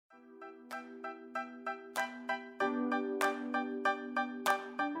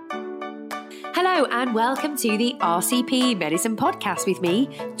Hello and welcome to the RCP Medicine Podcast with me,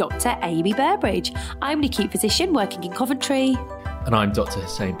 Dr. Amy Burbridge. I'm an acute physician working in Coventry. And I'm Dr.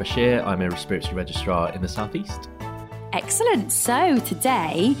 Hussain Bashir. I'm a respiratory registrar in the South East. Excellent. So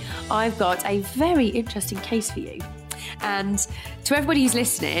today I've got a very interesting case for you. And to everybody who's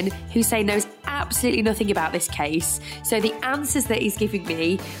listening, Hussain knows absolutely nothing about this case. So the answers that he's giving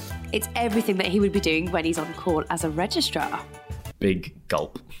me, it's everything that he would be doing when he's on call as a registrar. Big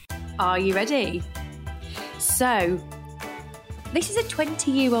gulp. Are you ready? So, this is a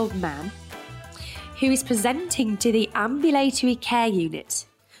 20-year-old man who is presenting to the ambulatory care unit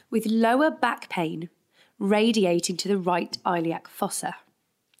with lower back pain radiating to the right iliac fossa.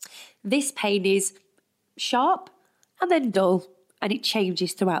 This pain is sharp and then dull, and it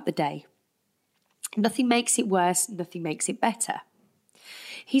changes throughout the day. Nothing makes it worse, nothing makes it better.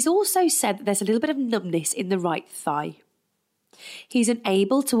 He's also said that there's a little bit of numbness in the right thigh. He's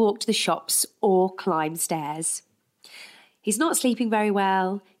unable to walk to the shops or climb stairs. He's not sleeping very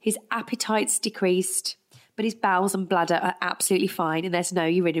well, his appetite's decreased, but his bowels and bladder are absolutely fine and there's no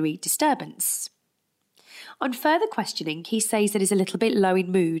urinary disturbance. On further questioning, he says that he's a little bit low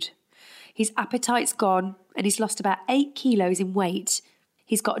in mood. His appetite's gone and he's lost about 8 kilos in weight.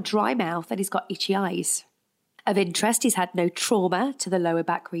 He's got a dry mouth and he's got itchy eyes. Of interest, he's had no trauma to the lower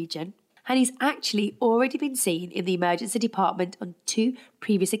back region. And he's actually already been seen in the emergency department on 2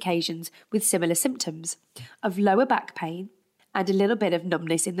 previous occasions with similar symptoms of lower back pain and a little bit of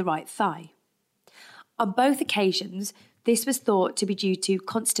numbness in the right thigh. On both occasions, this was thought to be due to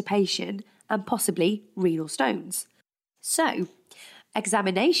constipation and possibly renal stones. So,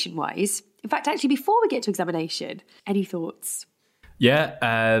 examination-wise, in fact, actually, before we get to examination, any thoughts?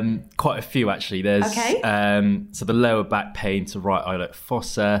 Yeah, quite a few actually. There's so the lower back pain to right iliac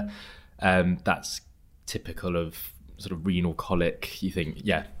fossa. That's typical of sort of renal colic. You think,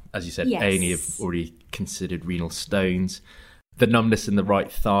 yeah, as you said, yes. A&E have already considered renal stones. The numbness in the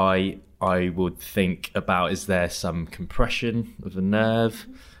right thigh, I would think about, is there some compression of the nerve?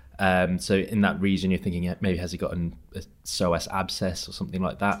 So in that region, you're thinking, maybe has he got a psoas abscess or something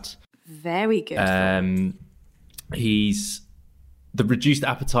like that? Very good. The reduced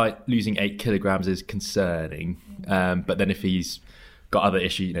appetite, losing 8 kilograms is concerning. But then if he's got other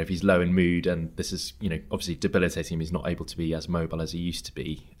issues, if he's low in mood and this is, obviously debilitating him, he's not able to be as mobile as he used to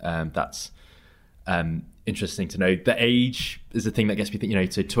be. That's interesting to know. The age is the thing that gets me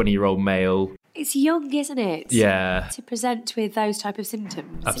thinking, so 20-year-old male. It's young, isn't it? Yeah. To present with those type of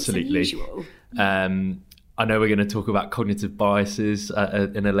symptoms. Absolutely. It's unusual. I know we're going to talk about cognitive biases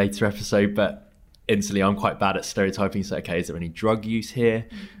in a later episode, but instantly I'm quite bad at stereotyping. So, okay, is there any drug use here?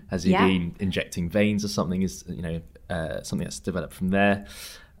 Has he been injecting veins or something? Is, something that's developed from there.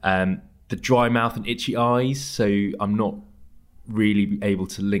 The dry mouth and itchy eyes. So I'm not really able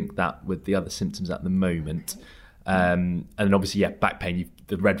to link that with the other symptoms at the moment. And then obviously, back pain.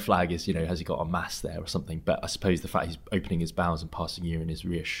 The red flag is, has he got a mass there or something? But I suppose the fact he's opening his bowels and passing urine is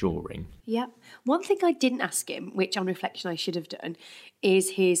reassuring. Yeah. One thing I didn't ask him, which on reflection I should have done,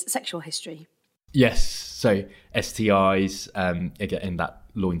 is his sexual history. Yes. So STIs, again, in that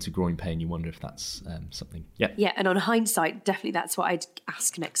loin to groin pain, you wonder if that's something. Yeah. Yeah. And on hindsight, definitely that's what I'd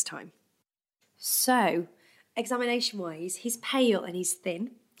ask next time. So, examination-wise, he's pale and he's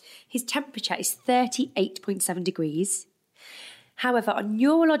thin. His temperature is 38.7 degrees. However, on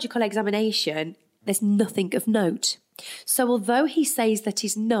neurological examination, there's nothing of note. So although he says that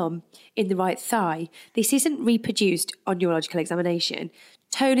he's numb in the right thigh, this isn't reproduced on neurological examination.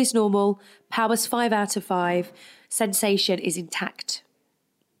 Tone is normal, power's 5 out of 5, sensation is intact.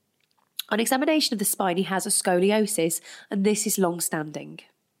 On examination of the spine, he has a scoliosis, and this is long-standing.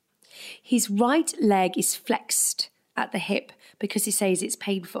 His right leg is flexed at the hip because he says it's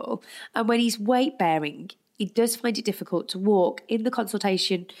painful, and when he's weight-bearing, he does find it difficult to walk in the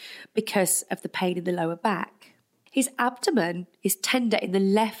consultation because of the pain in the lower back. His abdomen is tender in the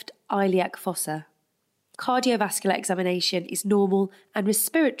left iliac fossa. Cardiovascular examination is normal and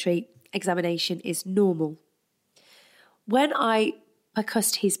respiratory examination is normal. When I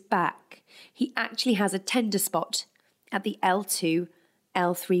percussed his back, he actually has a tender spot at the L2,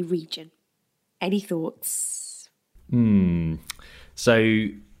 L3 region. Any thoughts? So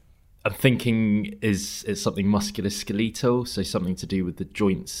I'm thinking is something musculoskeletal, so something to do with the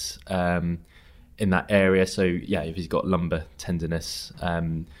joints in that area. So if he's got lumbar tenderness,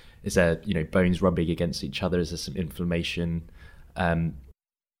 is there bones rubbing against each other? Is there some inflammation?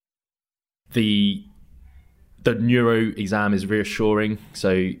 The neuro exam is reassuring,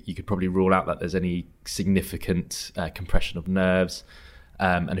 so you could probably rule out that there's any significant compression of nerves.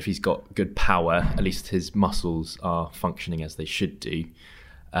 And if he's got good power, at least his muscles are functioning as they should do.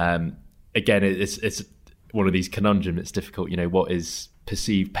 Again, it's one of these conundrums. It's difficult, what is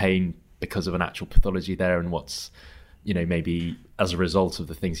perceived pain because of an actual pathology there, and what's, maybe as a result of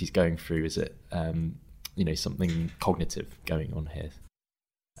the things he's going through. Is it, something cognitive going on here?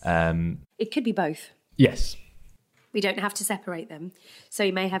 It could be both. Yes. We don't have to separate them. So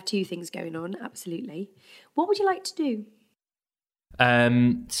you may have two things going on, absolutely. What would you like to do?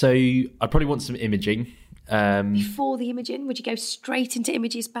 So I'd probably want some imaging. Before the imaging, would you go straight into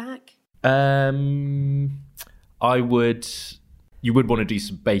images back? You would want to do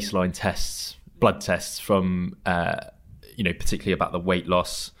some baseline tests, blood tests from, particularly about the weight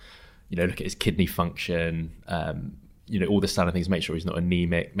loss, look at his kidney function, all the standard things, make sure he's not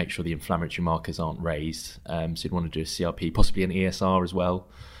anemic, make sure the inflammatory markers aren't raised. So you'd want to do a CRP, possibly an ESR as well,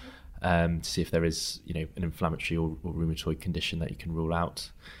 to see if there is, an inflammatory or rheumatoid condition that you can rule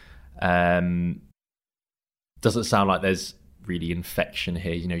out. Doesn't sound like there's really infection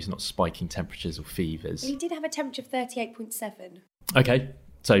here. He's not spiking temperatures or fevers. He did have a temperature of 38.7. Okay,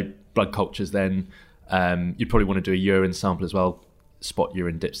 so blood cultures then. You'd probably want to do a urine sample as well, spot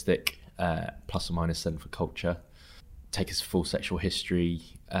urine dipstick, plus or minus then for culture. Take his full sexual history,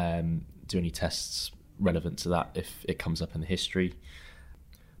 do any tests relevant to that if it comes up in the history.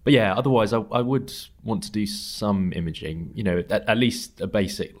 But yeah, otherwise I would want to do some imaging, at least a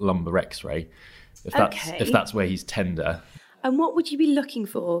basic lumbar x-ray, if that's where he's tender. And what would you be looking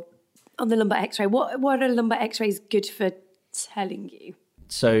for on the lumbar x-ray? What are lumbar x-rays good for telling you?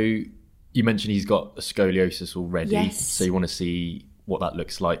 So you mentioned he's got a scoliosis already. Yes. So you want to see what that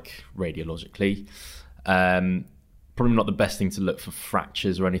looks like radiologically. Probably not the best thing to look for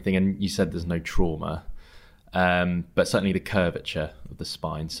fractures or anything, and you said there's no trauma, but certainly the curvature of the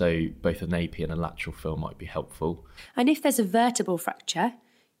spine, so both a napier and a lateral fill might be helpful. And if there's a vertebral fracture,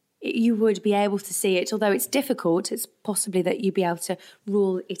 you would be able to see it, although it's difficult. It's possibly that you'd be able to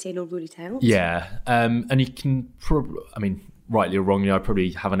rule it in or rule it out. Yeah, and you can probably, rightly or wrongly, I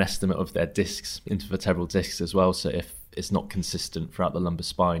probably have an estimate of their discs, intervertebral discs as well, so if it's not consistent throughout the lumbar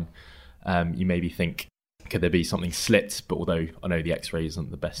spine, you maybe think, could there be something slit? But although I know the x-ray isn't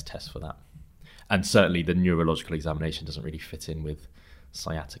the best test for that. And certainly the neurological examination doesn't really fit in with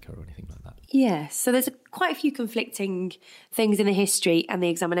sciatica or anything like that. Yeah, so there's quite a few conflicting things in the history and the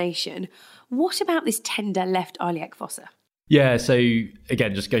examination. What about this tender left iliac fossa? Yeah, so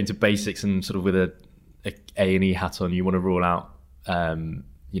again, just going to basics and sort of with a A&E hat on, you want to rule out,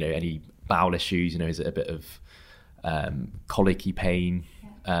 any bowel issues, is it a bit of colicky pain?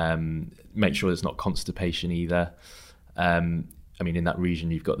 Make sure there's not constipation either. In that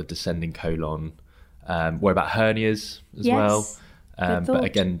region, you've got the descending colon. What about hernias as well? But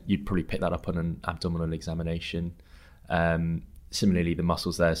again, you'd probably pick that up on an abdominal examination. Similarly, the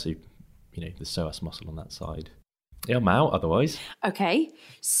muscles there, so, the psoas muscle on that side. Yeah, I'm out otherwise. Okay,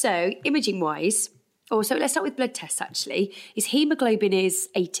 so imaging-wise, so let's start with blood tests, actually. His haemoglobin is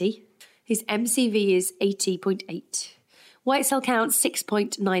 80. His MCV is 80.8. White cell count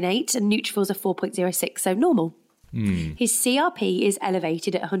 6.98 and neutrophils are 4.06, so normal. His CRP is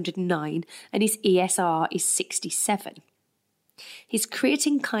elevated at 109 and his ESR is 67. His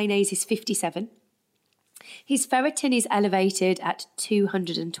creatine kinase is 57. His ferritin is elevated at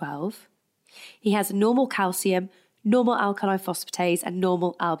 212. He has normal calcium, normal alkaline phosphatase and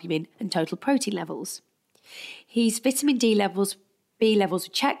normal albumin and total protein levels. His vitamin D levels, B levels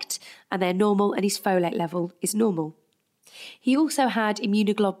are checked and they're normal, and his folate level is normal. He also had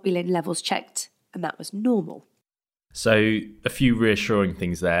immunoglobulin levels checked, and that was normal. So a few reassuring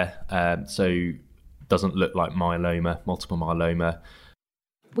things there. So doesn't look like myeloma, multiple myeloma.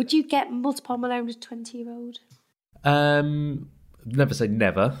 Would you get multiple myeloma to a 20-year-old? Never say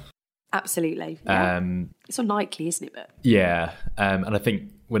never. Absolutely. Yeah. It's unlikely, isn't it? But yeah. And I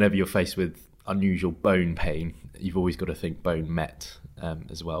think whenever you're faced with unusual bone pain, you've always got to think bone met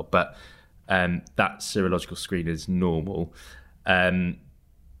as well. But that serological screen is normal.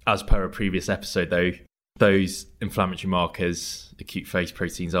 As per a previous episode, though, those inflammatory markers, acute phase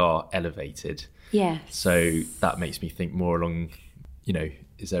proteins, are elevated. Yeah. So that makes me think more along,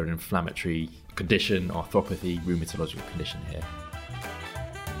 is there an inflammatory condition, arthropathy, rheumatological condition here?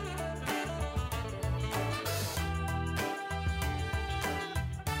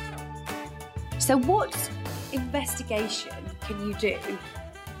 So what investigation can you do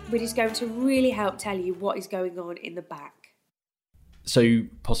which is going to really help tell you what is going on in the back? So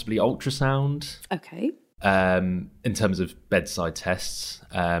possibly ultrasound. Okay. In terms of bedside tests,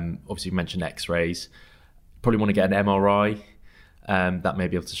 obviously you mentioned x-rays. Probably want to get an MRI. That may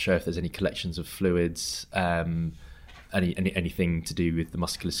be able to show if there's any collections of fluids. anything to do with the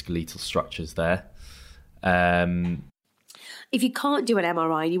musculoskeletal structures there. If you can't do an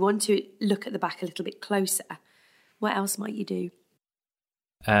MRI and you want to look at the back a little bit closer, what else might you do?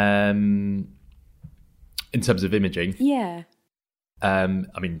 In terms of imaging? Yeah. I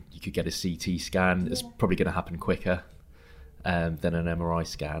mean, you could get a CT scan. It's probably going to happen quicker than an MRI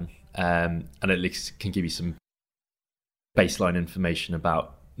scan. And at least can give you some baseline information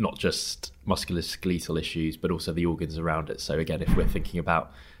about not just musculoskeletal issues, but also the organs around it. So again, if we're thinking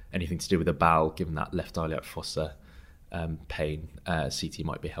about anything to do with the bowel, given that left iliac fossa pain, CT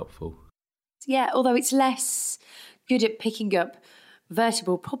might be helpful. Yeah, although it's less good at picking up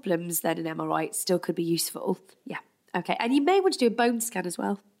vertebral problems than an MRI, it still could be useful. Yeah, okay. And you may want to do a bone scan as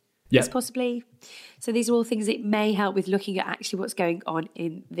well. Yes, possibly. So these are all things that may help with looking at actually what's going on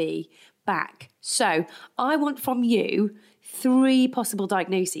in the back. So I want from you 3 possible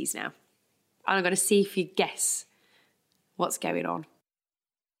diagnoses now. And I'm going to see if you guess what's going on.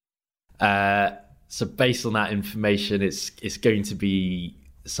 So based on that information, it's going to be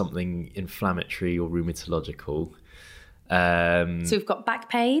something inflammatory or rheumatological. So we've got back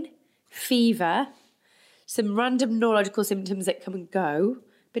pain, fever, some random neurological symptoms that come and go,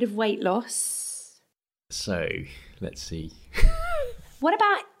 bit of weight loss. So let's see. What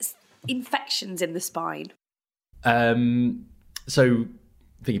about infections in the spine? So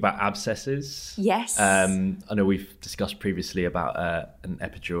thinking about abscesses. Yes. I know we've discussed previously about an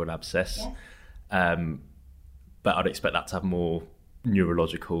epidural abscess. Yes. But I'd expect that to have more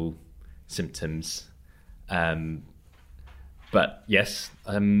neurological symptoms. But yes.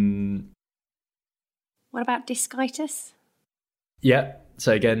 What about discitis? Yeah.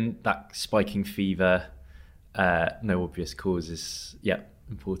 So again, that spiking fever, no obvious causes. Yeah,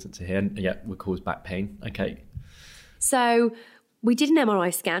 important to hear. And yeah, would cause back pain. Okay. So we did an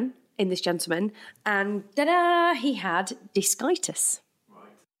MRI scan in this gentleman, and ta-da, he had discitis. Right.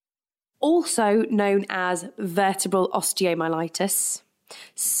 Also known as vertebral osteomyelitis,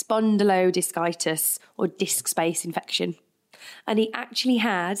 spondylodiscitis, or disc space infection. And he actually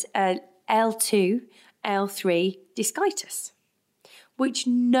had a L2, L3 discitis, which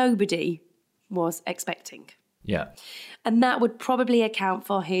nobody was expecting. Yeah. And that would probably account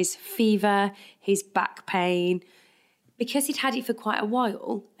for his fever, his back pain. Because he'd had it for quite a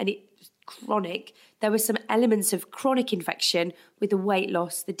while and it was chronic, there were some elements of chronic infection with the weight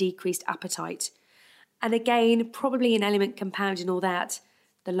loss, the decreased appetite. And again, probably an element compounding all that,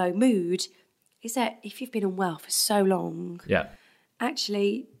 the low mood, is that if you've been unwell for so long,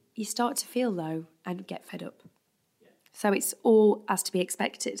 actually you start to feel low and get fed up. So it's all as to be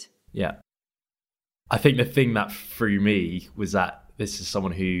expected. Yeah. I think the thing that threw me was that this is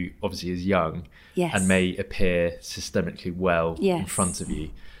someone who obviously is young and may appear systemically well in front of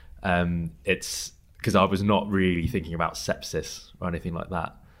you. It's because I was not really thinking about sepsis or anything like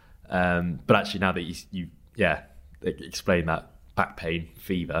that. But actually now that you explain that back pain,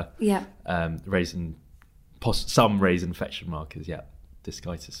 fever, some raise infection markers,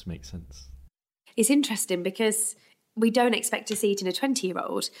 discitis makes sense. It's interesting because we don't expect to see it in a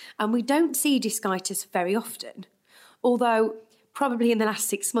 20-year-old, and we don't see discitis very often. Although probably in the last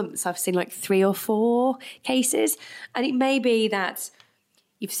 6 months, I've seen like 3 or 4 cases. And it may be that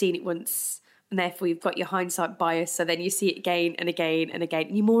you've seen it once and therefore you've got your hindsight bias. So then you see it again and again and again.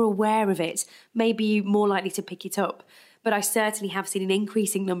 And you're more aware of it. Maybe you're more likely to pick it up. But I certainly have seen an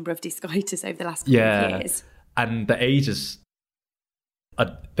increasing number of discitis over the last couple of years. And the age has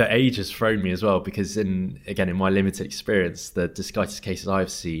thrown me as well, because in my limited experience, the discitis cases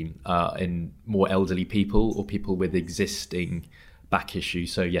I've seen are in more elderly people or people with existing back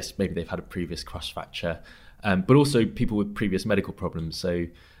issues. So yes, maybe they've had a previous crush fracture, but also people with previous medical problems. So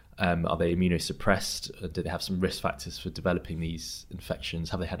are they immunosuppressed? Do they have some risk factors for developing these infections?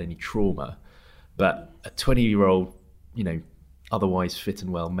 Have they had any trauma? But a 20-year-old, otherwise fit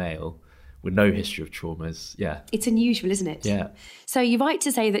and well male with no history of traumas, it's unusual, isn't it? Yeah. So you're right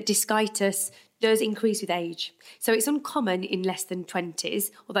to say that discitis does increase with age. So it's uncommon in less than 20s,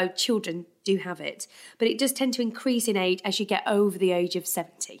 although children do have it. But it does tend to increase in age as you get over the age of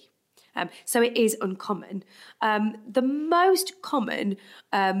 70. So it is uncommon. The most common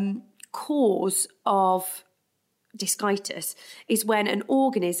cause of discitis is when an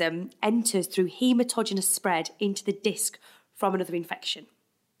organism enters through hematogenous spread into the disc from another infection.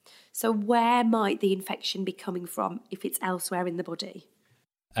 So where might the infection be coming from if it's elsewhere in the body?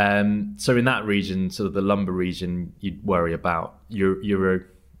 So in that region, sort of the lumbar region, you'd worry about urological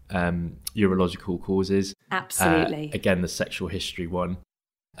causes. Absolutely. Again, the sexual history one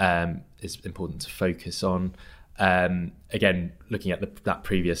is important to focus on. Again, looking at that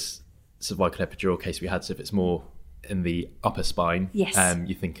previous cervical epidural case we had, so if it's more in the upper spine, Yes.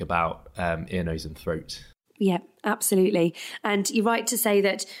 You think about ear, nose and throat. Yeah, absolutely. And you're right to say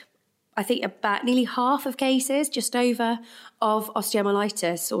that I think about nearly half of cases, just over, of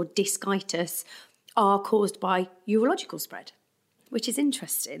osteomyelitis or discitis are caused by urological spread, which is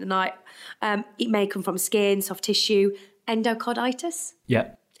interesting. And it may come from skin, soft tissue, endocarditis.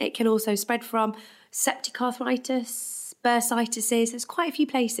 Yeah. It can also spread from septic arthritis, bursitis. There's quite a few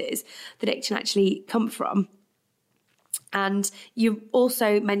places that it can actually come from. And you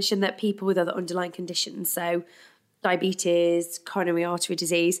also mentioned that people with other underlying conditions, so diabetes, coronary artery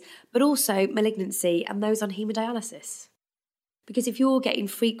disease, but also malignancy and those on haemodialysis. Because if you're getting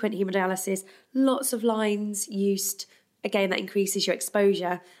frequent haemodialysis, lots of lines used, again, that increases your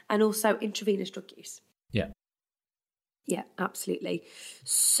exposure, and also intravenous drug use. Yeah. Yeah, absolutely.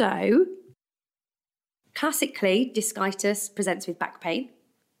 So, classically, discitis presents with back pain,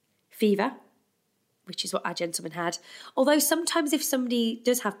 fever, which is what our gentleman had. Although sometimes if somebody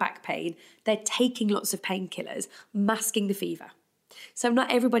does have back pain, they're taking lots of painkillers, masking the fever. So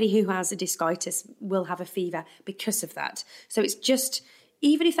not everybody who has a discitis will have a fever because of that. So it's just,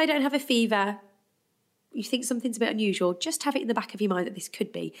 even if they don't have a fever, you think something's a bit unusual, just have it in the back of your mind that this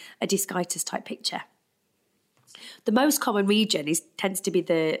could be a discitis type picture. The most common region tends to be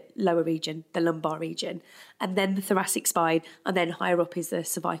the lower region, the lumbar region, and then the thoracic spine, and then higher up is the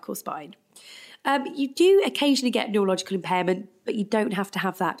cervical spine. You do occasionally get neurological impairment, but you don't have to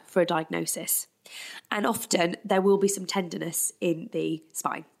have that for a diagnosis. And often there will be some tenderness in the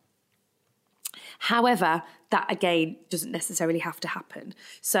spine. However, that again doesn't necessarily have to happen.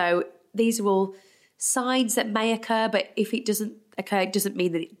 So these are all signs that may occur, but if it doesn't occur, it doesn't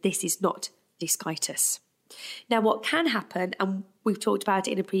mean that this is not discitis. Now, what can happen, and we've talked about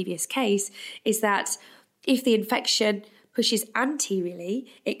it in a previous case, is that if the infection pushes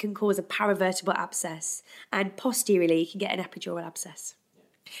anteriorly, it can cause a paravertebral abscess, and posteriorly, you can get an epidural abscess.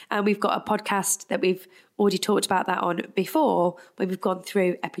 And we've got a podcast that we've already talked about that on before, when we've gone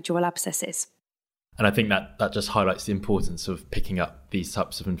through epidural abscesses. And I think that just highlights the importance of picking up these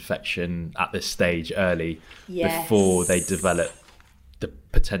types of infection at this stage early, before they develop the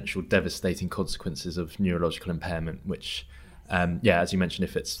potential devastating consequences of neurological impairment, which, as you mentioned,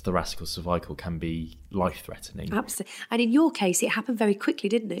 if it's thoracic or cervical, can be life-threatening. Absolutely. And in your case, it happened very quickly,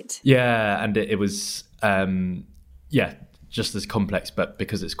 didn't it? Yeah, and it was, just as complex, but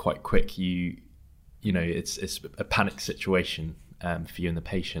because it's quite quick, you know, it's a panic situation for you and the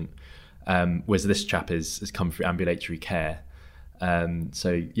patient. Whereas this chap has come through ambulatory care.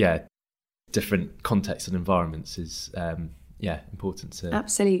 Different contexts and environments is important to...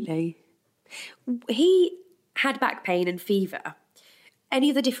 Absolutely. He had back pain and fever. Any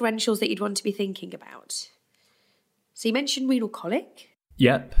of the differentials that you'd want to be thinking about? So you mentioned renal colic.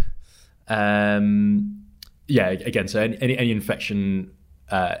 Yep. Again, so any infection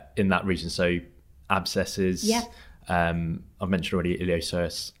in that region, so abscesses. Yeah. I've mentioned already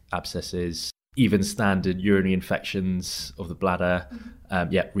ileoceous abscesses, even standard urinary infections of the bladder,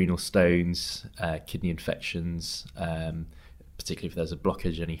 renal stones, kidney infections, particularly if there's a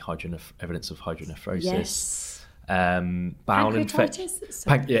blockage, any evidence of hydronephrosis. Yes. Bowel infections.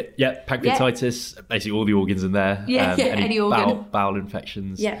 Pancreatitis, basically all the organs in there. Any organ. Bowel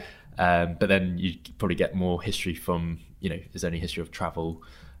infections. Yeah. But then you probably get more history from, is there any history of travel,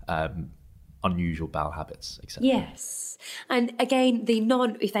 unusual bowel habits, etc. Yes. And again,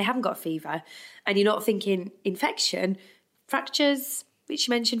 if they haven't got a fever and you're not thinking infection, fractures, which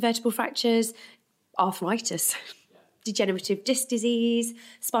you mentioned, vertebral fractures, arthritis, degenerative disc disease,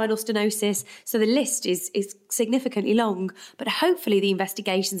 spinal stenosis. So the list is significantly long, but hopefully the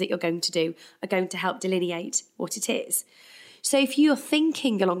investigations that you're going to do are going to help delineate what it is. So if you're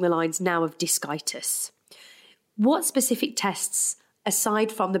thinking along the lines now of discitis, what specific tests,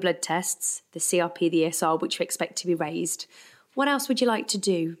 aside from the blood tests, the CRP, the ESR, which we expect to be raised, what else would you like to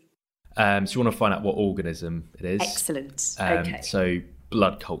do? So you want to find out what organism it is. Excellent. Okay. So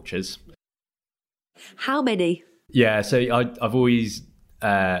blood cultures. How many? Yeah, so I've always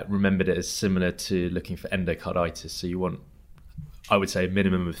remembered it as similar to looking for endocarditis. So you want, I would say, a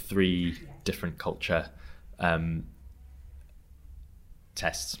minimum of 3 different culture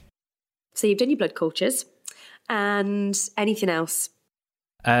tests. So you've done your blood cultures, and anything else?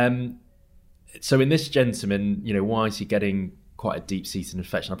 So in this gentleman, why is he getting quite a deep-seated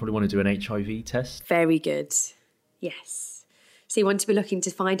infection? I probably want to do an HIV test. Very good. Yes. So you want to be looking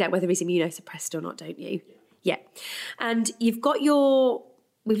to find out whether he's immunosuppressed or not, don't you? Yeah. And you've got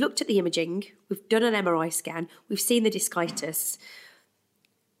we've looked at the imaging, we've done an MRI scan, we've seen the discitis.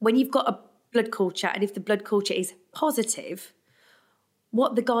 When you've got a blood culture, and if the blood culture is positive,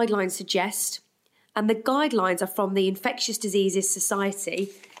 what the guidelines suggest, And the guidelines are from the Infectious Diseases Society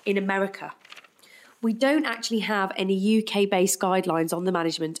in America. We don't actually have any UK-based guidelines on the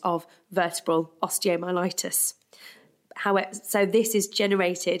management of vertebral osteomyelitis. However, so this is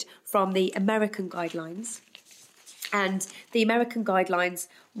generated from the American guidelines. And the American guidelines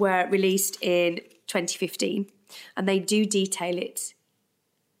were released in 2015, and they do detail it.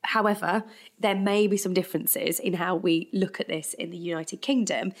 However, there may be some differences in how we look at this in the United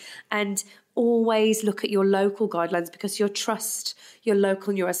Kingdom, and always look at your local guidelines, because your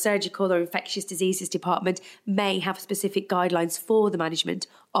local neurosurgical or infectious diseases department may have specific guidelines for the management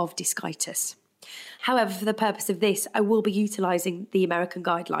of discitis. However, for the purpose of this, I will be utilising the American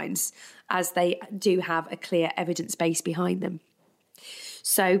guidelines, as they do have a clear evidence base behind them.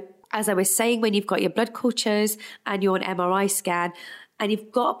 So, as I was saying, when you've got your blood cultures and your MRI scan, and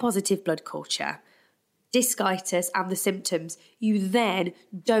you've got a positive blood culture, discitis and the symptoms, you then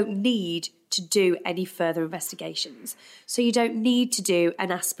don't need to do any further investigations. So you don't need to do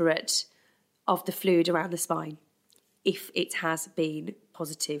an aspirate of the fluid around the spine if it has been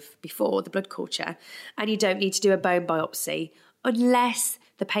positive before, the blood culture, and you don't need to do a bone biopsy unless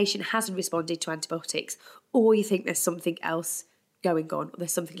the patient hasn't responded to antibiotics, or you think there's something else going on, or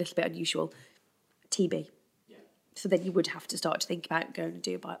there's something a little bit unusual, TB. So then you would have to start to think about going and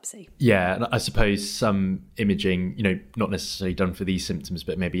do a biopsy. Yeah, and I suppose some imaging, not necessarily done for these symptoms,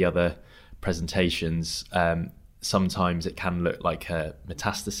 but maybe other presentations, sometimes it can look like a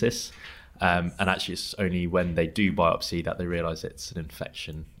metastasis. And actually it's only when they do biopsy that they realise it's an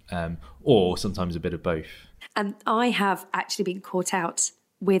infection, or sometimes a bit of both. And I have actually been caught out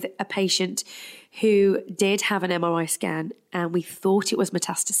with a patient who did have an MRI scan, and we thought it was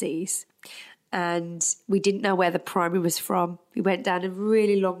metastases. And we didn't know where the primary was from. We went down a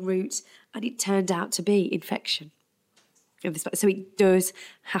really long route, and it turned out to be infection. So it does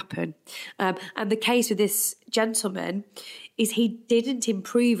happen. And the case with this gentleman is he didn't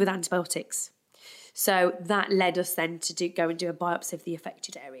improve with antibiotics. So that led us then to go and do a biopsy of the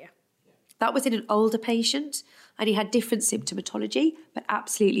affected area. That was in an older patient, and he had different symptomatology, but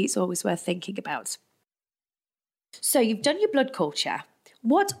absolutely it's always worth thinking about. So you've done your blood culture.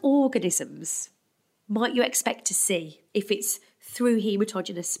 What organisms might you expect to see if it's through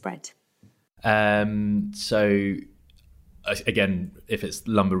haematogenous spread? So, again, if it's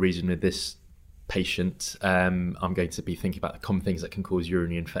lumbar region with this patient, I'm going to be thinking about the common things that can cause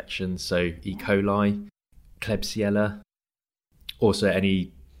urinary infections. So E. coli, Klebsiella, also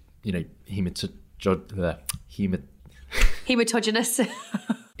any, hematogenic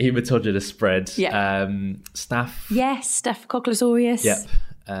Hematogenious spread. Yeah. Staph. Yes, Staphylococcus aureus. Yep.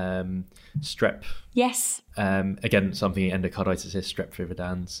 Strep. Yes. Again, something endocarditis is Strep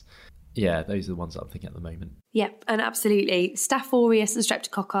viridans. Yeah, those are the ones that I'm thinking at the moment. Yep, and absolutely. Staph aureus and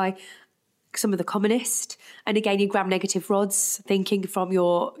streptococci, some of the commonest. And again, your gram-negative rods, thinking from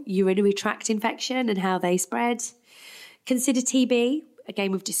your urinary tract infection and how they spread. Consider TB.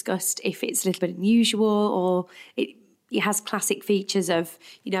 Again, we've discussed if it's a little bit unusual, or it has classic features of,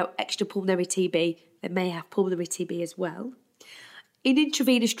 extrapulmonary TB. They may have pulmonary TB as well. In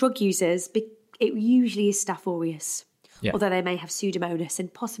intravenous drug users, it usually is Staph aureus, although they may have Pseudomonas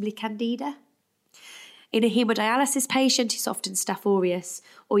and possibly Candida. In a hemodialysis patient, it's often Staph aureus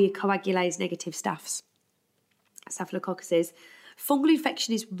or your coagulase negative staphs, staphylococcuses. Fungal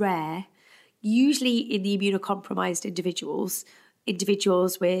infection is rare, usually in the immunocompromised individuals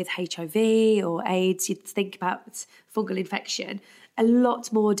with HIV or AIDS. You'd think about fungal infection, a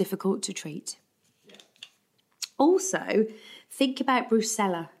lot more difficult to treat. Yeah. Also, think about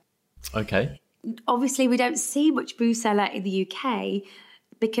Brucella. Okay. Obviously, we don't see much Brucella in the UK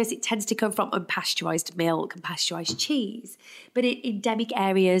because it tends to come from unpasteurised milk and pasteurised cheese. But in endemic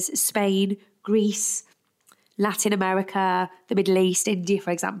areas, Spain, Greece, Latin America, the Middle East, India,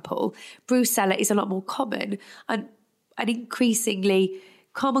 for example, Brucella is a lot more common, and an increasingly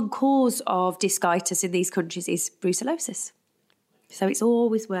common cause of discitis in these countries is brucellosis. So it's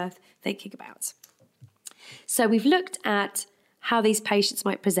always worth thinking about. So we've looked at how these patients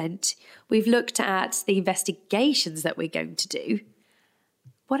might present. We've looked at the investigations that we're going to do.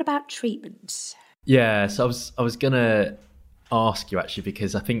 What about treatment? Yeah, so I was going to ask you actually,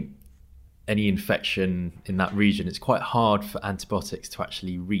 because I think any infection in that region, it's quite hard for antibiotics to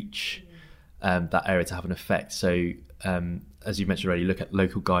actually reach that area to have an effect. So as you mentioned already, look at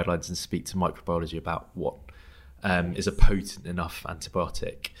local guidelines and speak to microbiology about what is a potent enough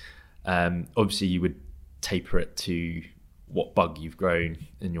antibiotic. Obviously, you would taper it to what bug you've grown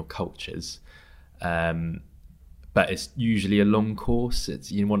in your cultures. But it's usually a long course.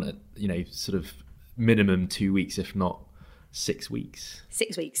 You want sort of minimum 2 weeks, if not 6 weeks.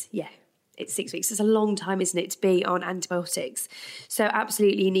 6 weeks, yeah. It's 6 weeks. It's a long time, isn't it, to be on antibiotics? So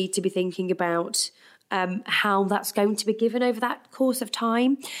absolutely you need to be thinking about how that's going to be given over that course of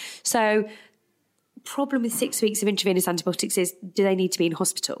time. So problem with 6 weeks of intravenous antibiotics is, do they need to be in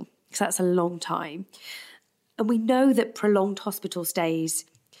hospital? Because that's a long time. And we know that prolonged hospital stays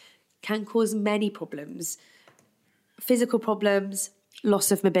can cause many problems. Physical problems,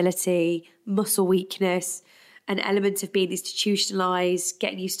 loss of mobility, muscle weakness, an element of being institutionalised,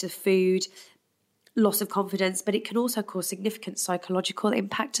 getting used to food, loss of confidence, but it can also cause significant psychological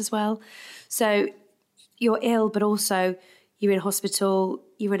impact as well. So you're ill, but also you're in hospital,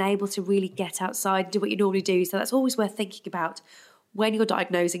 you're unable to really get outside and do what you normally do. So that's always worth thinking about when you're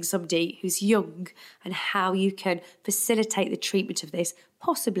diagnosing somebody who's young and how you can facilitate the treatment of this,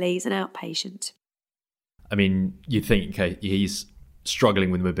 possibly as an outpatient. I mean, you think, okay, he's struggling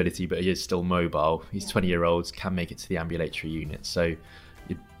with mobility, but he is still mobile. He's 20-year-olds, can make it to the ambulatory unit. So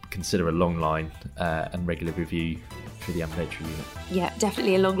you'd consider a long line and regular review for the ambulatory unit. Yeah,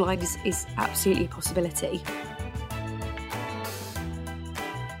 definitely a long line is absolutely a possibility.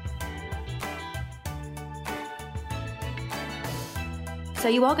 So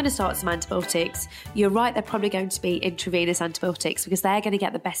you are going to start some antibiotics. You're right, they're probably going to be intravenous antibiotics because they're going to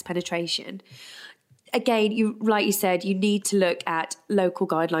get the best penetration. Again, like you said, you need to look at local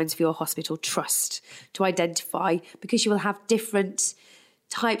guidelines for your hospital trust to identify, because you will have different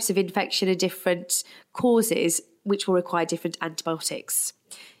types of infection and different causes which will require different antibiotics.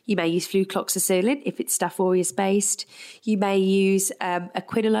 You may use flucloxacillin if it's Staph aureus based. You may use a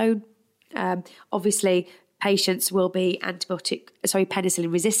quinolone. Obviously, patients will be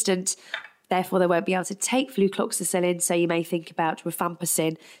penicillin resistant. Therefore, they won't be able to take flucloxacillin. So you may think about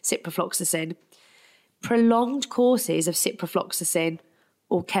rifampicin, ciprofloxacin. Prolonged courses of ciprofloxacin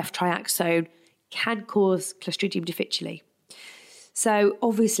or ceftriaxone can cause Clostridium difficile. So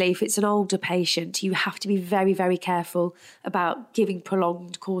obviously, if it's an older patient, you have to be very, very careful about giving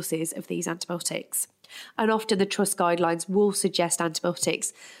prolonged courses of these antibiotics. And often the trust guidelines will suggest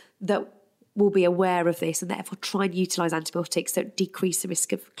antibiotics that will be aware of this and therefore try and utilise antibiotics that decrease the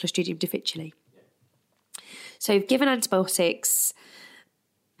risk of Clostridium difficile. So if given antibiotics,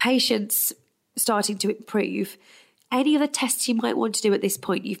 patients starting to improve, any other tests you might want to do at this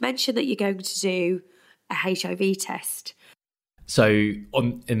point? You've mentioned that you're going to do a HIV test. So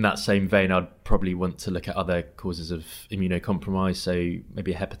in that same vein, I'd probably want to look at other causes of immunocompromise, so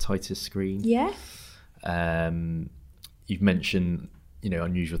maybe a hepatitis screen. Yeah. You've mentioned,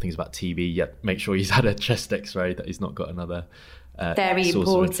 unusual things about TB. Yeah, make sure he's had a chest X-ray, that he's not got another very source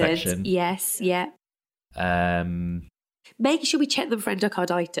important. of infection. Yes, yeah. Make sure we check them for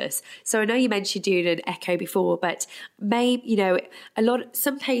endocarditis. So I know you mentioned doing an echo before, but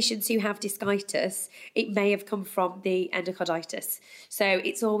some patients who have discitis, it may have come from the endocarditis. So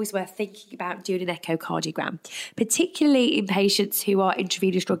it's always worth thinking about doing an echocardiogram, particularly in patients who are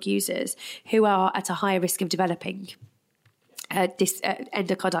intravenous drug users, who are at a higher risk of developing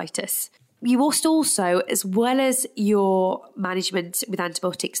endocarditis. You must also, as well as your management with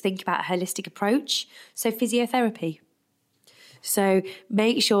antibiotics, think about a holistic approach. So physiotherapy. So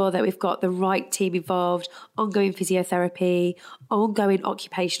make sure that we've got the right team involved, ongoing physiotherapy, ongoing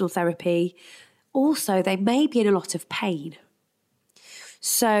occupational therapy. Also, they may be in a lot of pain.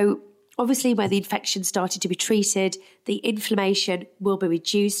 So obviously when the infection started to be treated, the inflammation will be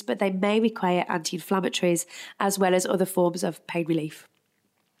reduced, but they may require anti-inflammatories as well as other forms of pain relief.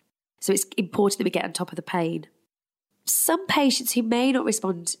 So it's important that we get on top of the pain. Some patients who may not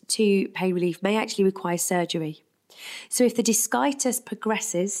respond to pain relief may actually require surgery. So if the discitis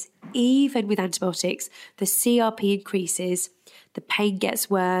progresses, even with antibiotics, the CRP increases, the pain gets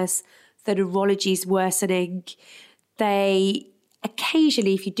worse, the neurology is worsening, they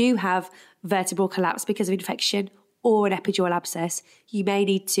occasionally, if you do have vertebral collapse because of infection or an epidural abscess, you may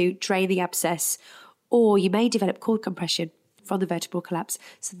need to drain the abscess, or you may develop cord compression from the vertebral collapse.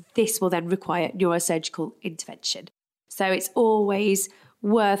 So this will then require neurosurgical intervention. So it's always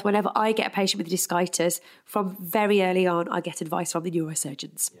worth, whenever I get a patient with discitis, from very early on, I get advice from the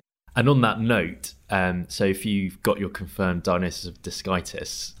neurosurgeons. And on that note, so if you've got your confirmed diagnosis of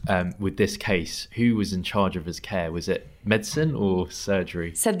discitis, with this case, who was in charge of his care? Was it medicine or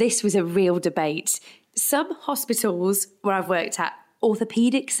surgery? So this was a real debate. Some hospitals where I've worked at,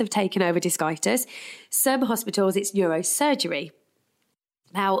 orthopaedics have taken over discitis. Some hospitals, it's neurosurgery.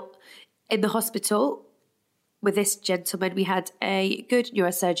 Now, in the hospital with this gentleman, we had a good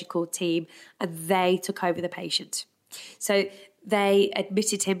neurosurgical team and they took over the patient. So they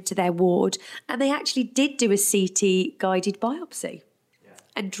admitted him to their ward and they actually did do a CT guided biopsy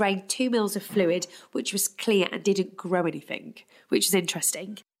and drained 2 mils of fluid, which was clear and didn't grow anything, which is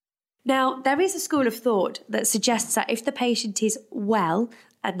interesting. Now, there is a school of thought that suggests that if the patient is well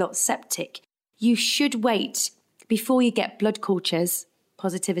and not septic, you should wait before you get blood cultures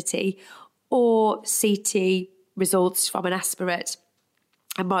positivity or CT results from an aspirate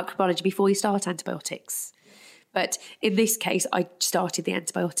and microbiology before you start antibiotics. But in this case, I started the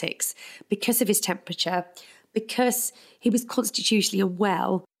antibiotics because of his temperature, because he was constitutionally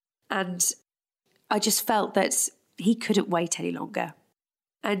unwell, and I just felt that he couldn't wait any longer.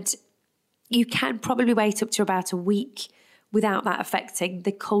 And you can probably wait up to about a week without that affecting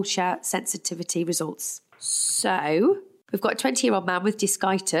the culture sensitivity results. So we've got a 20-year-old man with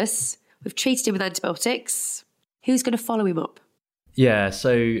discitis. We've treated him with antibiotics. Who's going to follow him up? Yeah,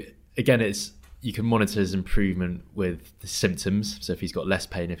 so again, you can monitor his improvement with the symptoms. So if he's got less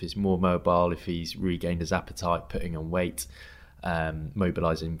pain, if he's more mobile, if he's regained his appetite, putting on weight,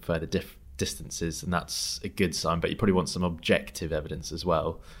 mobilising further distances, and that's a good sign. But you probably want some objective evidence as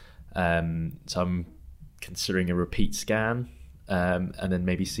well. So I'm considering a repeat scan, and then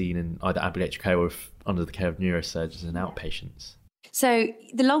maybe seen in either ambulatory care or under the care of neurosurgeons and outpatients. So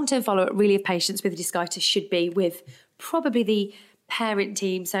the long-term follow-up really of patients with discitis should be with probably the parent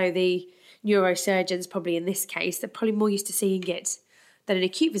team, so the neurosurgeons probably in this case. They're probably more used to seeing it than an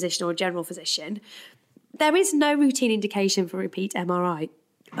acute physician or a general physician. There is no routine indication for repeat MRI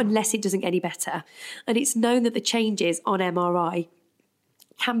unless it doesn't get any better. And it's known that the changes on MRI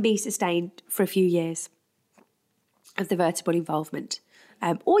can be sustained for a few years of the vertebral involvement.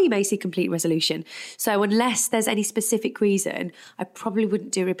 Or you may see complete resolution. So unless there's any specific reason, I probably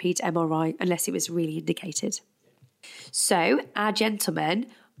wouldn't do repeat MRI unless it was really indicated. So our gentleman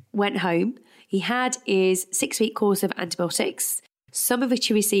went home. He had his 6-week course of antibiotics, some of which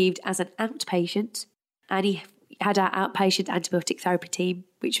he received as an outpatient, and he had our outpatient antibiotic therapy team,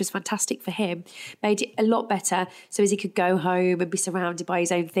 which was fantastic for him, made it a lot better so as he could go home and be surrounded by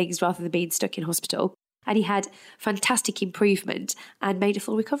his own things rather than being stuck in hospital. And he had fantastic improvement and made a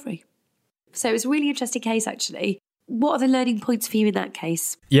full recovery. So it was a really interesting case, actually. What are the learning points for you in that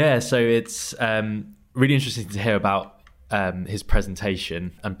case? Yeah, so it's really interesting to hear about his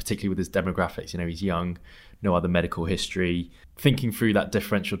presentation, and particularly with his demographics. You know, he's young, no other medical history. Thinking through that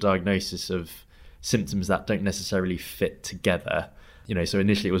differential diagnosis of symptoms that don't necessarily fit together. You know, so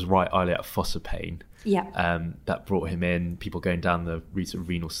initially it was right iliac fossa pain. Yeah. That brought him in, people going down the route of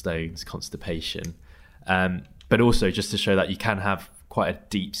renal stones, constipation. But also just to show that you can have quite a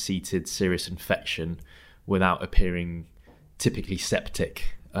deep-seated serious infection without appearing typically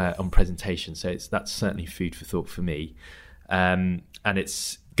septic on presentation. So that's certainly food for thought for me. And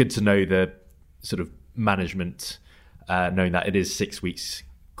it's good to know the sort of management, knowing that it is 6 weeks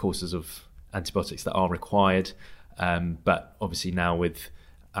courses of antibiotics that are required. But obviously now with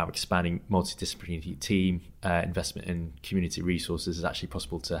our expanding multidisciplinary team, investment in community resources, is actually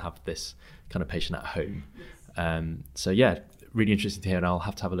possible to have this kind of patient at home. So yeah, really interesting to hear, and I'll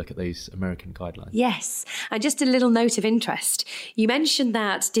have to have a look at those American guidelines. Yes, and just a little note of interest. You mentioned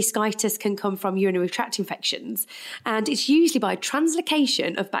that discitis can come from urinary tract infections, and it's usually by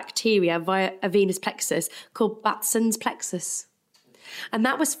translocation of bacteria via a venous plexus called Batson's plexus. And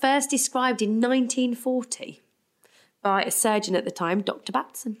that was first described in 1940 by a surgeon at the time, Dr.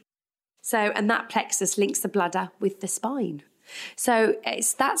 Batson. And that plexus links the bladder with the spine. So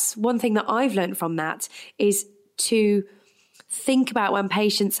that's one thing that I've learned from that, is to think about when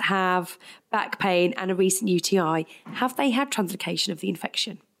patients have back pain and a recent UTI, have they had translocation of the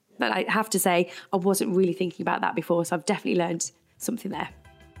infection? But I have to say, I wasn't really thinking about that before, so I've definitely learned something there.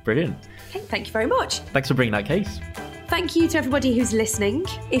 Brilliant. Okay, thank you very much. Thanks for bringing that case. Thank you to everybody who's listening.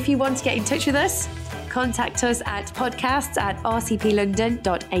 If you want to get in touch with us, contact us at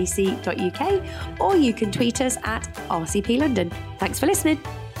podcasts@rcplondon.ac.uk, or you can tweet us at rcplondon. Thanks for listening.